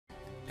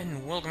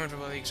And welcome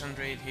everybody,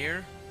 Xandre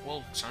here.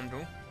 Well,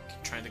 Xandro,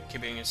 trying to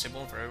keep it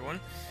simple for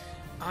everyone.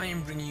 I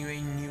am bringing you a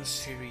new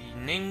series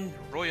named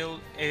Royal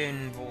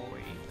Envoy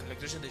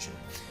Collector's Edition.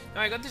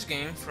 Now I got this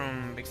game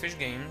from BigFish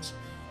Games.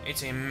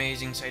 It's an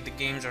amazing site. The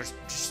games are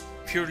just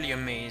purely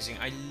amazing.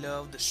 I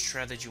love the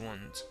strategy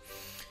ones.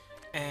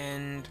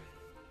 And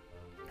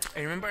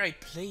I remember I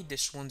played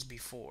this once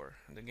before,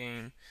 the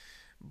game,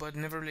 but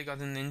never really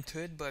gotten into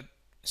it. But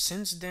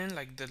since then,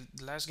 like the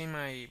last game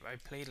I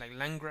played, like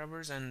Land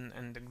Grabbers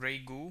and the Grey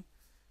Goo,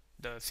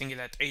 the thingy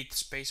that ate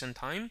space and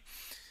time,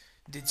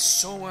 did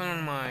so well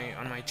on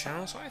my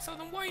channel. So I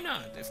thought, why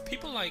not? If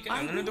people like it,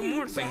 I'm gonna do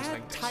more things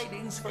like this.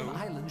 Tidings from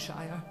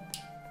Islandshire.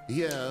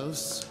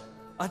 Yes.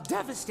 A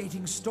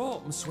devastating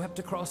storm swept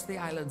across the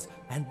islands,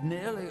 and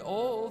nearly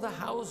all the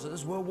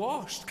houses were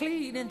washed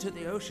clean into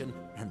the ocean,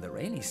 and the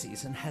rainy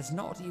season has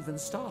not even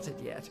started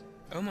yet.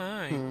 Oh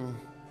my.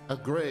 A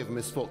grave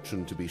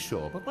misfortune to be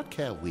sure, but what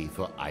care we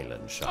for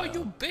Islandshire? Oh,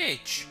 you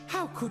bitch!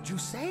 How could you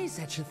say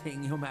such a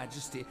thing, Your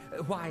Majesty?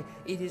 Why,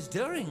 it is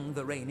during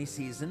the rainy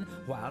season,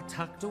 while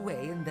tucked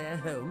away in their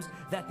homes,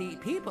 that the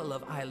people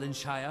of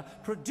Islandshire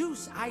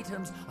produce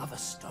items of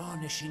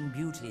astonishing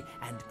beauty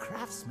and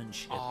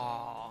craftsmanship.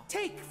 Aww.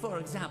 Take, for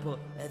example,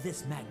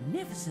 this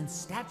magnificent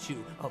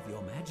statue of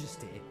Your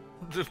Majesty.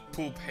 The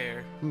poop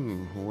hair.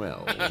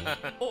 Well.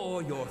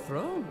 Or your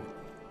throne.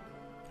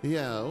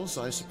 Yes,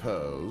 I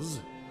suppose.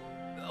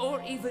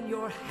 Or even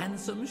your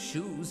handsome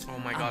shoes. Oh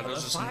my god, those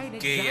are some fine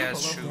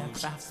gay-ass example of their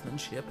shoes.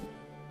 craftsmanship.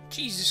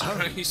 Jesus Oh,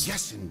 Christ.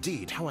 yes,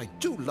 indeed. How I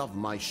do love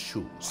my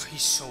shoes. Oh,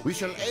 he's so We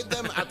shall gay. aid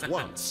them at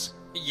once.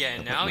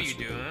 Yeah, now you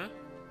do, huh?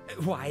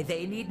 Why,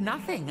 they need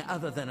nothing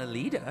other than a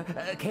leader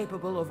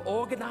capable of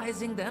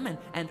organizing them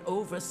and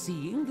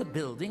overseeing the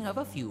building of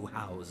a few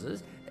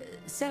houses,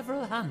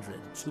 several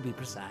hundred to be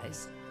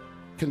precise.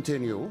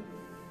 Continue.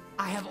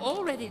 I have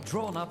already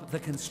drawn up the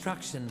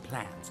construction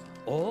plans.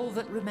 All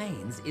that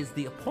remains is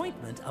the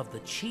appointment of the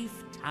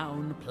chief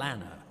town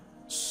planner.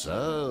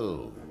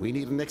 So, we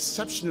need an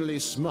exceptionally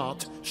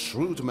smart,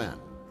 shrewd man.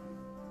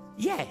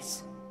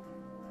 Yes,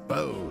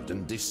 Bold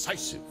and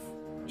decisive.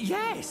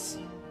 yes,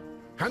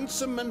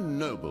 Handsome and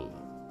noble.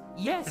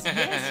 yes,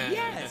 yes,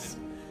 yes.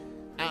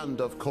 And,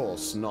 of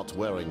course, not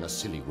wearing a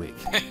silly wig.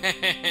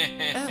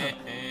 Oh,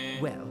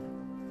 well,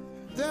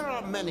 There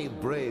are many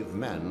brave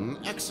men,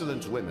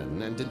 excellent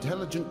women, and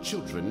intelligent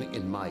children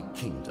in my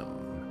kingdom.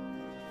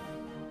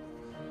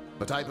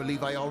 But I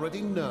believe I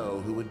already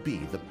know who would be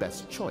the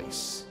best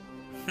choice.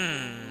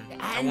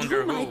 and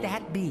wonder who might who.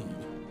 that be?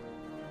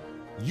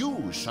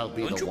 You shall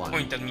be Don't the you one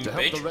point at me, to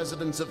help bitch. the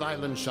residents of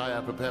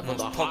Islandshire prepare for Almost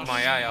the poked harsh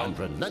my eye out. and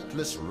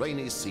relentless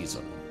rainy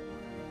season.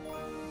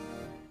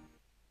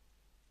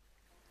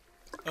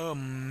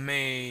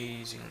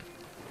 Amazing.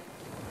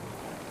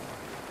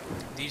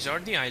 These are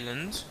the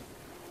islands.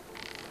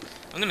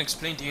 I'm gonna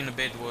explain to you in a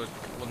bit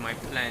what my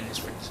plan is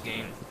for this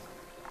game.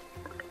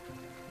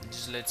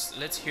 Just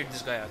let's hear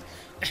this guy out.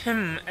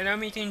 Allow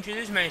me to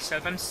introduce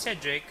myself. I'm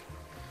Cedric,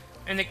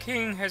 and the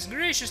king has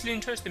graciously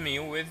entrusted me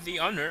with the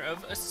honor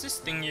of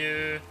assisting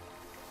you.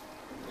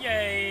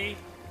 Yay!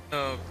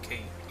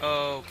 Okay.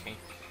 I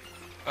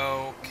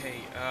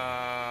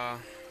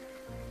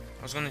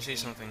was gonna say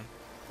something.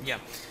 Yeah.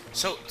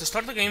 So to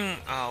start the game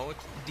out,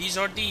 these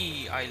are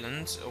the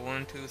islands.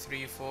 1, 2,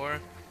 3,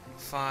 4,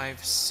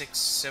 5, 6,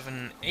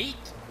 7, 8.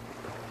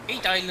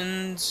 8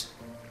 islands.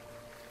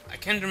 I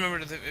can't remember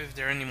if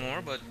there are any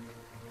more, but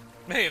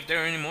hey, if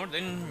there are any more,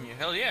 then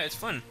hell yeah, it's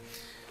fun.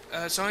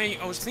 So I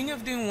was thinking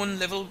of doing one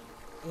level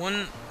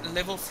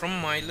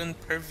from island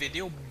per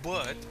video,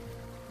 but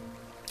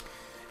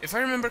if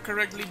I remember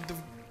correctly,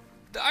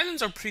 the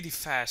islands are pretty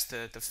fast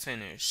to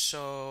finish.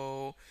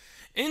 So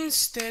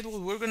instead,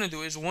 what we're gonna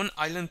do is one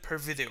island per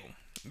video,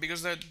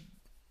 because that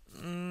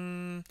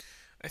I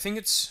think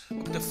it's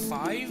up to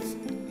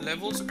 5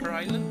 levels per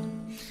island.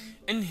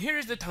 And here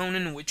is the town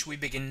in which we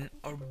begin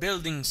our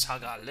building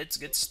saga. Let's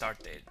get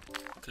started.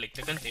 Click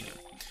to continue.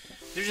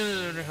 There's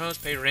another house,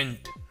 pay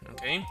rent.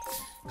 Okay,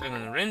 click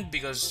on the rent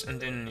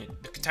and then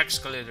the tax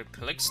collector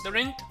collects the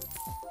rent.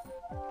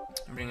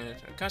 Bring it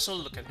to a castle.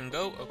 Look at him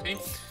go. Okay.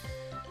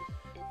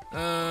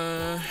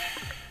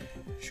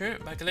 Sure.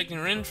 By collecting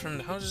rent from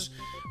the houses,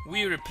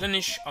 we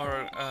replenish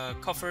our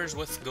coffers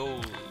with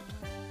gold.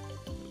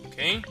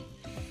 Okay.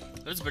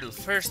 Let's build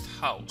the first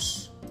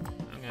house.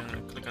 I'm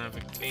gonna click on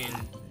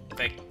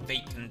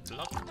vacant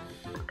lot.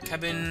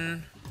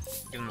 Cabin.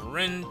 Give them a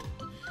rent.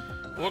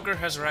 Worker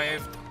has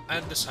arrived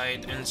at the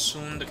site, and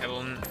soon the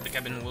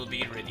cabin will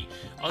be ready.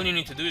 All you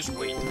need to do is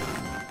wait.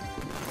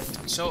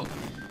 So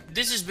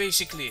this is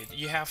basically it.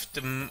 You have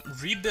to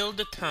rebuild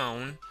the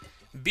town.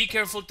 Be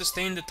careful to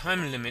stay in the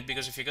time limit,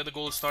 because if you get a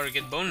gold star, you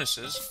get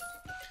bonuses.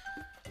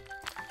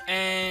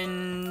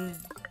 And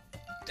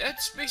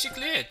that's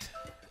basically it.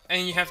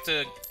 And you have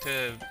to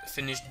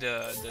finish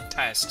the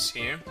tasks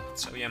here.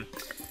 So yeah.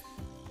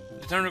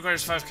 The town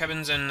requires 5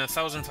 cabins and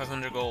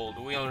 1,500 gold.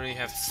 We already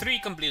have 3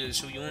 completed,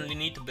 so you only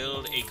need to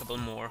build a couple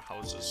more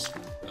houses.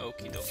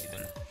 Okie dokie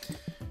then.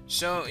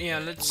 So yeah,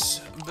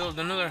 let's build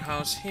another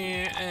house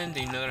here and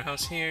another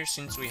house here,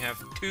 since we have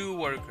 2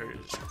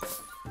 workers.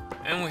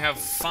 And we have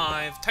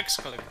 5 tax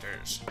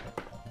collectors.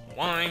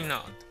 Why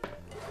not?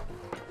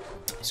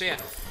 So yeah,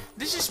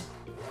 this is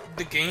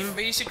the game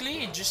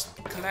basically. Just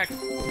collect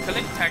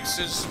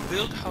taxes,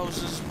 build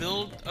houses,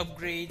 build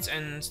upgrades,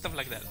 and stuff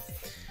like that.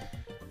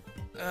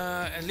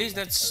 At least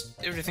that's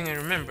everything I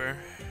remember.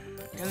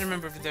 I can't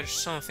remember if there's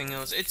something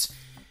else. It's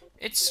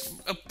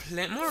a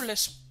more or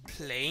less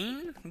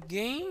plain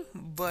game,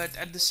 but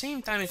at the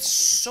same time it's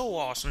so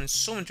awesome and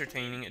so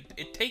entertaining.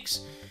 It takes,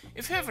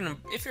 if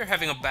you're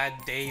having a bad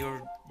day,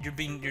 or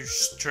you're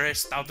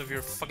stressed out of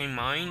your fucking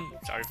mind,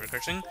 sorry for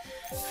cursing,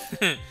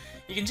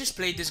 you can just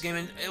play this game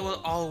and it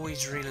will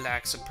always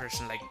relax a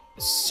person. Like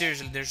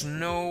seriously, there's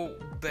no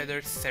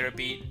better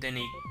therapy than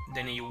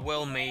a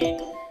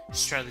well-made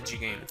strategy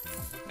game.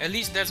 At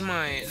least that's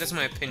my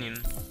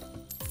opinion.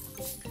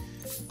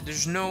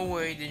 There's no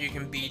way that you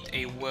can beat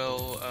a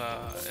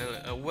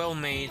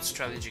well-made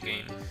strategy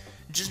game,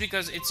 just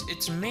because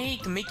it's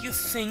made to make you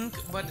think,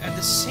 but at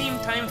the same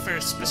time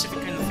for specific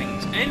kind of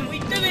things. And we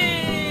did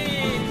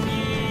it!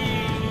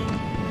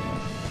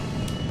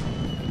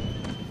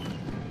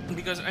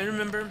 Because I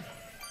remember,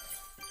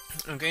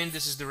 again,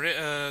 this is the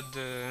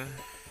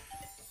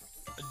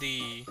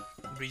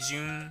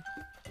resume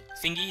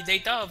thingy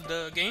data of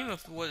the game,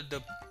 of what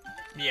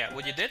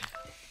you did.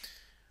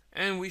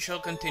 And we shall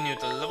continue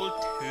to level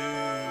 2.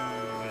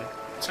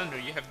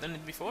 Sandra, you have done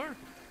it before?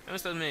 I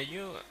must admit,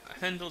 you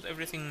handled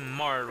everything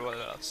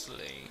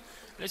marvelously.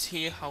 Let's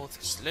see how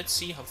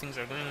things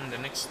are going in the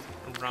next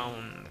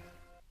round.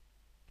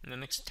 In the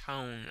next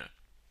town.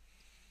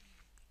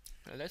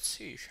 Let's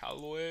see,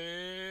 shall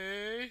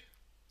we?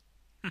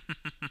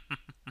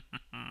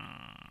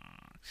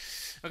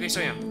 Okay, so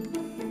yeah.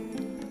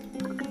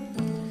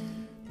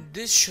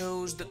 This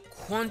shows the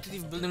quantity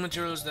of building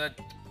materials that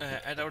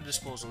at our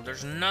disposal.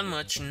 There's not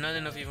much, not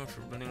enough even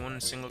for building one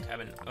single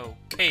cabin.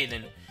 Okay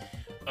then.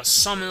 A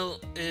sawmill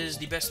is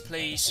the best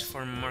place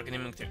for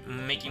making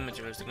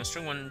materials. To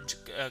construct one,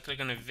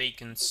 click on a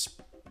vacant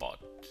spot.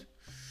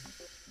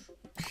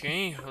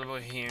 Okay, what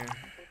about here?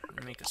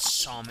 Make a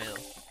sawmill.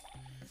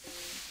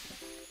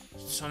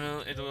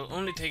 Sawmill, it will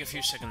only take a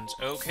few seconds.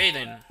 Okay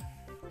then.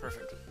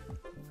 Perfect.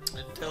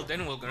 Until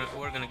then,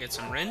 we're gonna get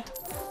some rent.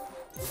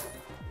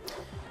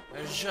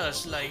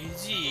 Just like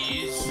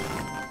this.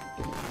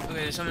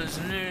 Okay, the sawmill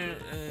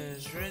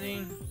is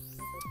ready.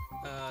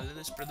 Let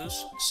us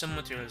produce some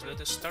materials. Let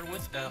us start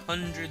with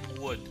 100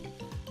 wood.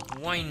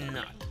 Why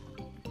not?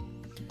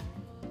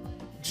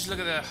 Just look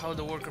at how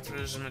the worker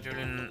produces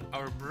material in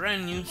our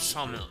brand new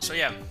sawmill. So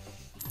yeah,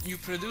 you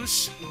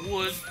produce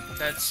wood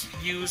that's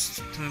used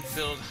to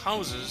build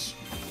houses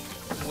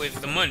with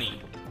the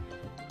money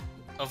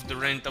of the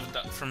rent of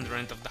from the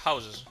rent of the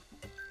houses.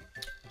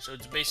 So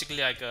it's basically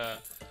like a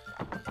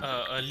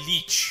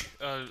leech,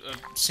 a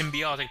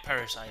symbiotic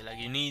parasite. Like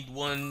you need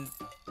one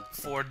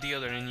for the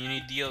other, and you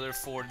need the other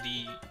for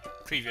the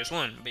previous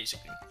one,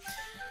 basically.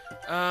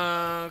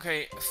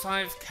 Okay,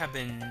 5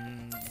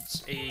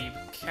 cabins. A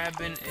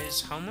cabin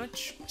is how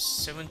much?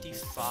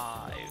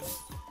 75.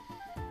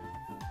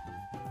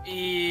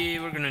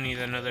 We're gonna need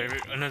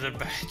another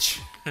batch.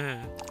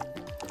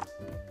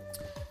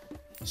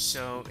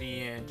 So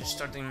yeah, just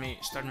start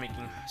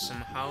making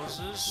some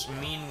houses.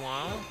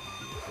 Meanwhile,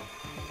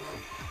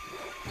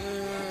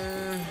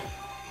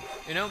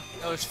 you know,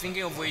 I was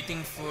thinking of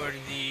waiting for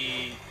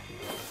the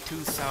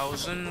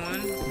 2000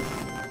 one,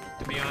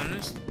 to be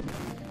honest.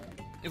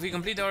 If we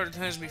complete our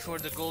task before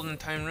the golden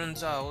time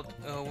runs out,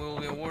 we'll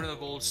be awarded a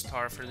gold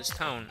star for this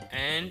town,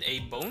 and a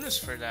bonus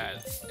for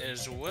that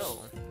as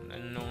well.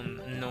 And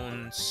no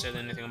one said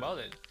anything about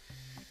it.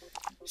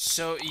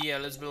 So yeah,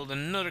 let's build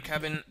another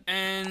cabin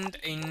and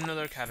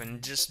another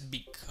cabin, just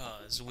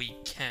because we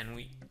can.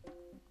 We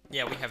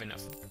have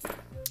enough.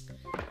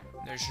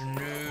 There's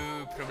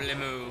no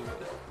problemo.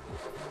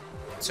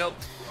 So,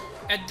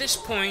 at this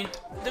point,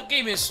 the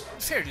game is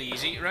fairly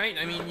easy, right?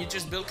 I mean, you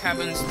just build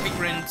cabins, take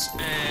rents,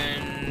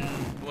 and,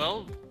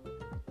 well,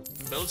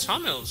 build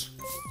sawmills.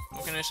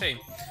 What can I say?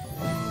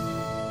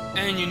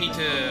 And you need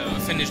to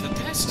finish the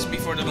tasks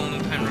before the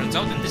golden time runs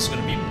out, and this is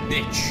gonna be a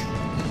bitch.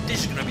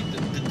 This is gonna be,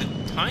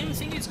 the time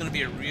thing is gonna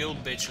be a real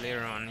bitch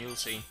later on, you'll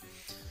see.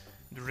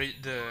 The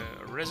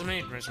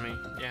resume,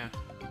 yeah.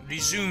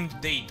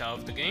 Resumed data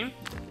of the game.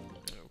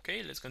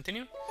 Okay, let's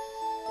continue.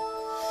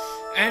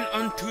 And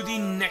on to the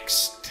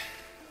next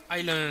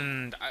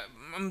island.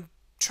 I'm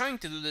trying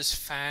to do this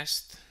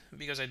fast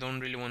because I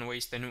don't really want to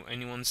waste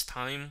anyone's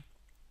time.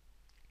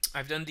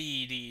 I've done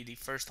the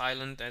first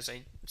island, as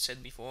I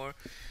said before.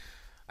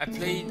 I've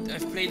played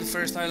the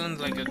first island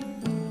like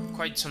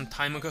quite some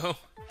time ago.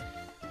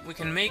 We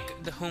can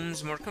make the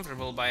homes more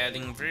comfortable by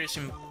adding various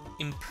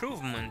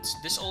improvements.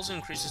 This also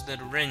increases the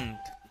rent.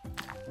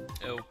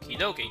 Okie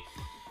dokie.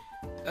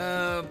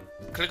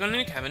 Click on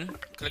any cabin,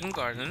 click on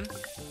garden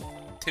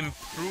to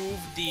improve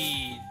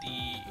the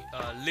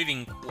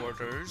living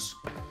quarters.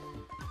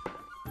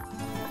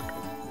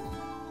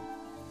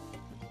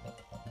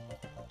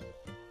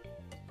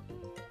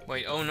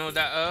 Wait, oh no,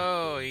 that...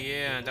 Oh,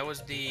 yeah, that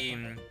was the...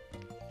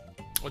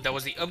 Oh, that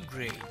was the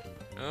upgrade.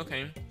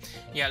 Okay.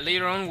 Yeah,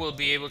 later on we'll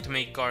be able to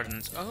make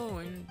gardens. Oh,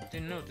 I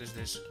didn't notice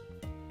this.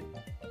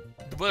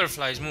 The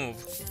butterflies move.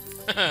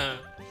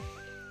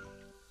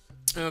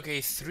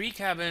 Okay, 3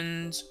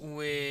 cabins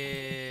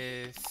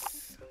with...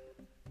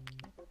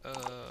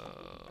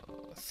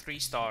 3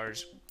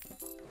 stars.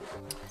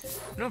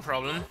 No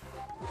problem.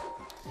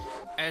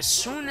 As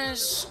soon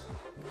as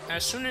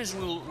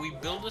we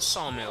build a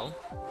sawmill,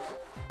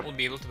 we'll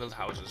be able to build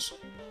houses.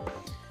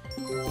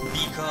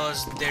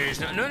 Because there is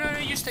no,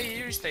 you stay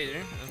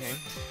there, okay.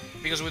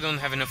 Because we don't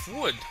have enough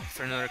wood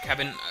for another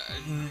cabin,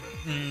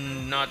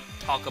 not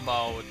talk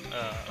about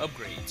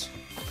upgrades.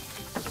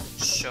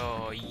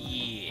 So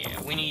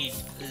yeah, we need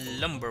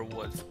lumber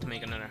wood to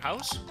make another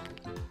house,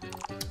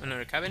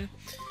 another cabin.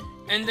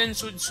 And then,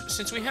 so,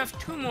 since we have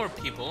 2 more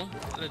people,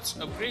 let's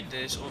upgrade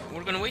this.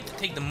 We're gonna wait to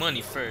take the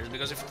money first,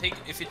 because if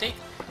you take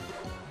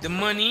the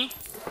money,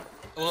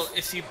 well,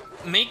 if you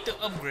make the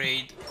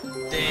upgrade,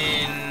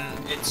 then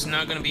it's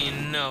not gonna be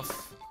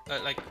enough.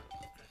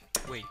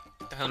 Wait,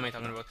 what the hell am I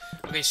talking about?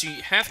 Okay, so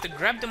you have to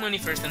grab the money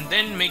first and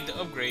then make the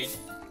upgrade,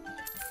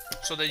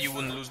 so that you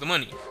wouldn't lose the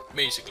money,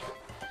 basically.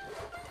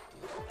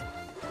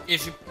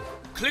 If you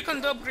click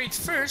on the upgrade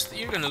first,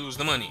 you're gonna lose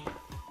the money.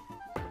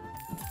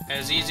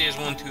 As easy as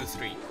 1, 2,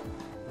 3,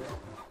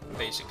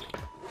 basically.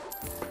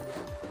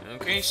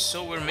 Okay,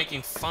 so we're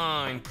making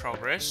fine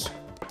progress.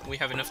 We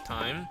have enough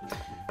time.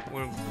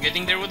 We're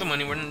getting there with the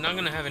money. We're not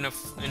gonna have enough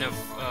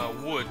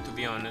wood, to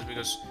be honest,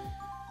 because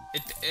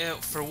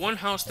it for one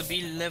house to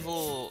be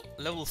level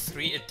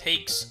 3, it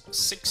takes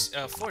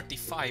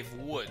 45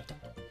 wood.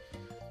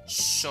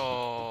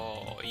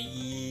 So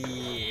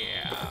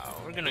yeah,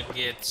 we're gonna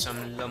get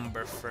some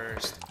lumber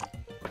first.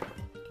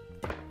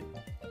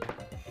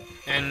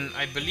 And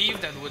I believe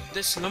that with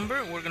this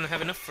lumber, we're gonna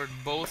have enough for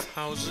both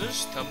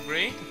houses to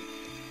upgrade.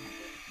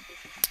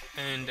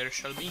 And there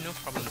shall be no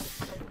problem.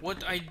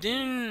 What I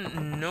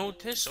didn't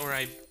notice, or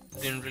I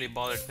didn't really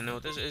bother to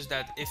notice, is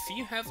that if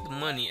you have the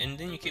money and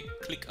then you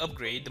click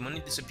upgrade, the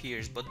money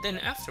disappears. But then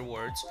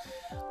afterwards,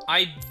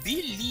 I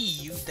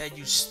believe that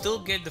you still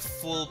get the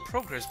full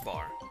progress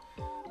bar.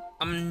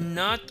 I'm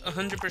not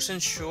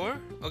 100% sure.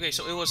 Okay,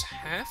 so it was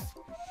half.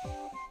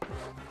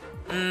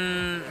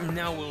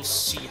 Now we'll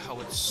see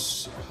how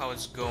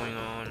it's going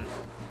on.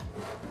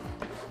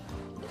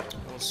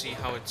 We'll see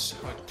how it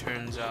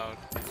turns out.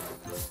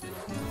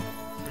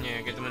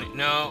 Yeah, get the money.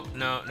 No.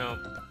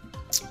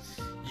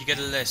 You get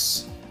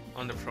less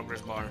on the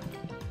progress bar.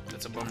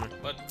 That's a bummer,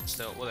 but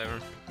still, whatever.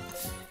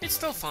 It's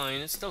still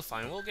fine. It's still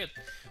fine. We'll get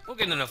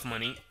enough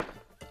money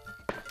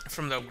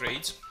from the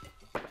upgrades.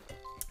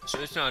 So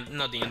it's not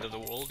the end of the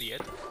world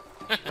yet.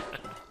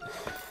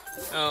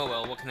 Oh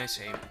well, what can I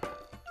say?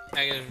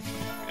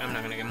 I'm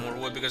not gonna get more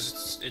wood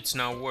because it's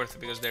now worth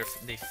it, because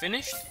they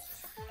finished.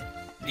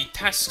 The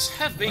tasks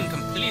have been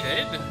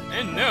completed,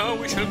 and now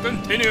we shall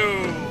continue.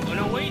 Oh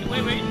no, wait.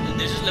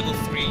 This is level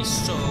 3,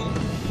 so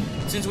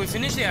since we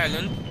finished the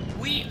island,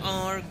 we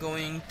are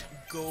going to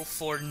go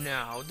for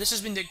now. This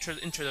has been the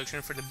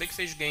introduction for the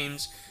BigFish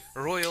Games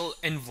Royal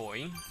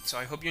Envoy. So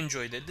I hope you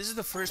enjoyed it. This is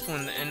the first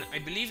one, and I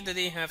believe that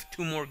they have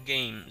 2 more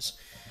games.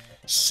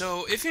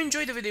 So if you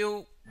enjoyed the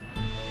video,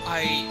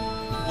 I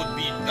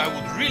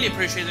would really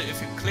appreciate it if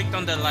you clicked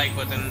on the like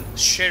button,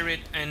 share it,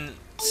 and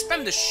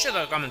spam the shit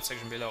out of the comment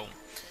section below.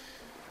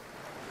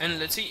 And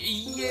let's see,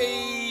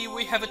 yay,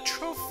 we have a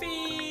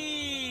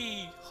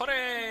trophy!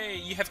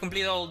 Hooray! You have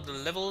completed all the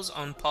levels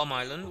on Palm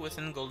Island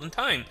within golden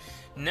time.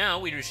 Now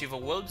we receive a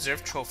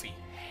well-deserved trophy.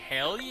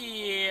 Hell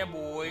yeah,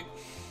 boy!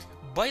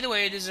 By the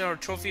way, this is our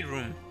trophy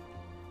room.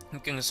 You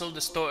can consult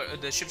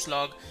the ship's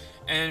log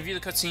and view the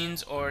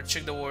cutscenes or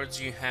check the awards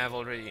you have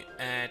already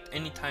at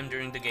any time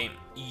during the game.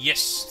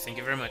 Yes, thank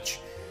you very much.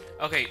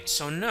 Okay,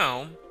 so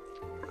now...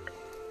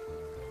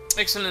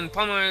 Excellent,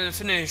 Palm Island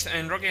finished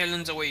and Rocky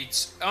Islands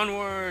awaits.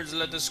 Onwards,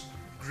 let us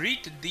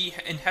greet the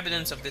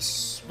inhabitants of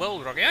this, well,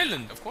 Rocky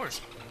Island, of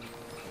course.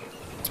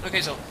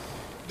 Okay, so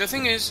the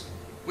thing is,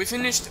 we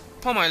finished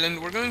Palm Island,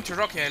 we're going to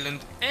Rocky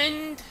Island,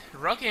 and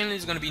Rocky Island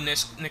is going to be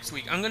next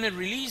week. I'm going to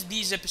release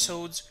these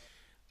episodes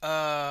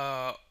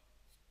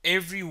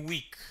every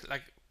week.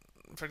 Like,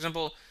 for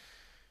example,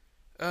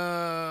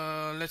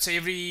 let's say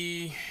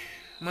every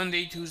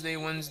Monday, Tuesday,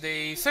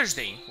 Wednesday,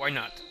 Thursday. Why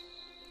not?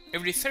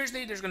 Every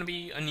Thursday there's gonna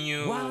be a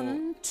new...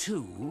 1,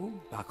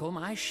 2, buckle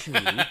my shoe.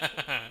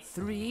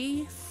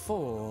 3,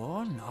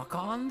 4, knock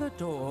on the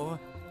door.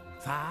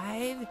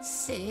 5,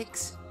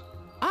 6...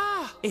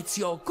 Ah, it's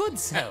your good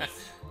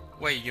self.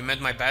 Wait, you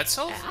meant my bad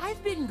self?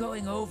 I've been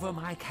going over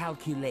my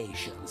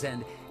calculations,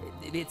 and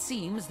it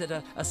seems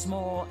that a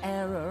small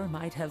error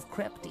might have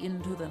crept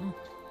into them.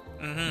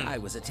 I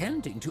was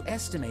attempting to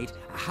estimate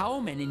how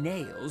many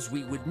nails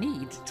we would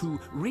need to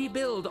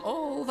rebuild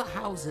all the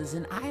houses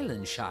in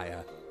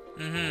Islandshire.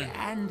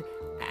 And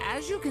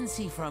as you can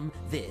see from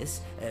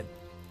this,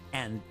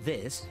 and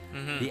this,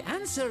 the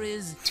answer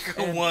is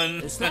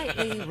 1.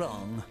 slightly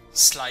wrong.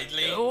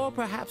 Slightly? Or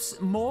perhaps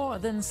more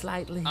than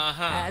slightly,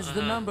 as the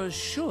uh-huh. numbers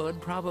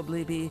should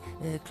probably be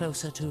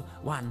closer to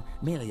 1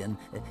 million,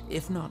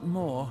 if not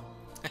more.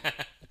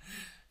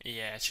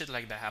 Yeah, shit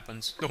like that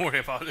happens. Don't worry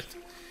about it.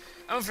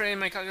 I'm afraid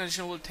my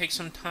calculation will take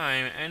some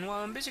time, and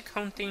while I'm busy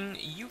counting,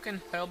 you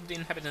can help the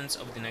inhabitants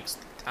of the next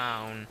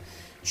town.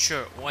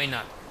 Sure, why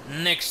not?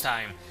 Next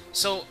time.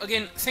 So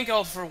again, thank you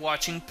all for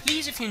watching.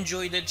 Please, if you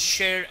enjoyed it,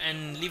 share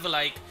and leave a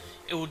like.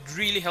 It would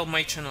really help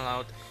my channel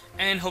out.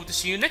 And hope to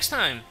see you next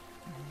time.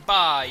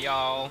 Bye,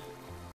 y'all.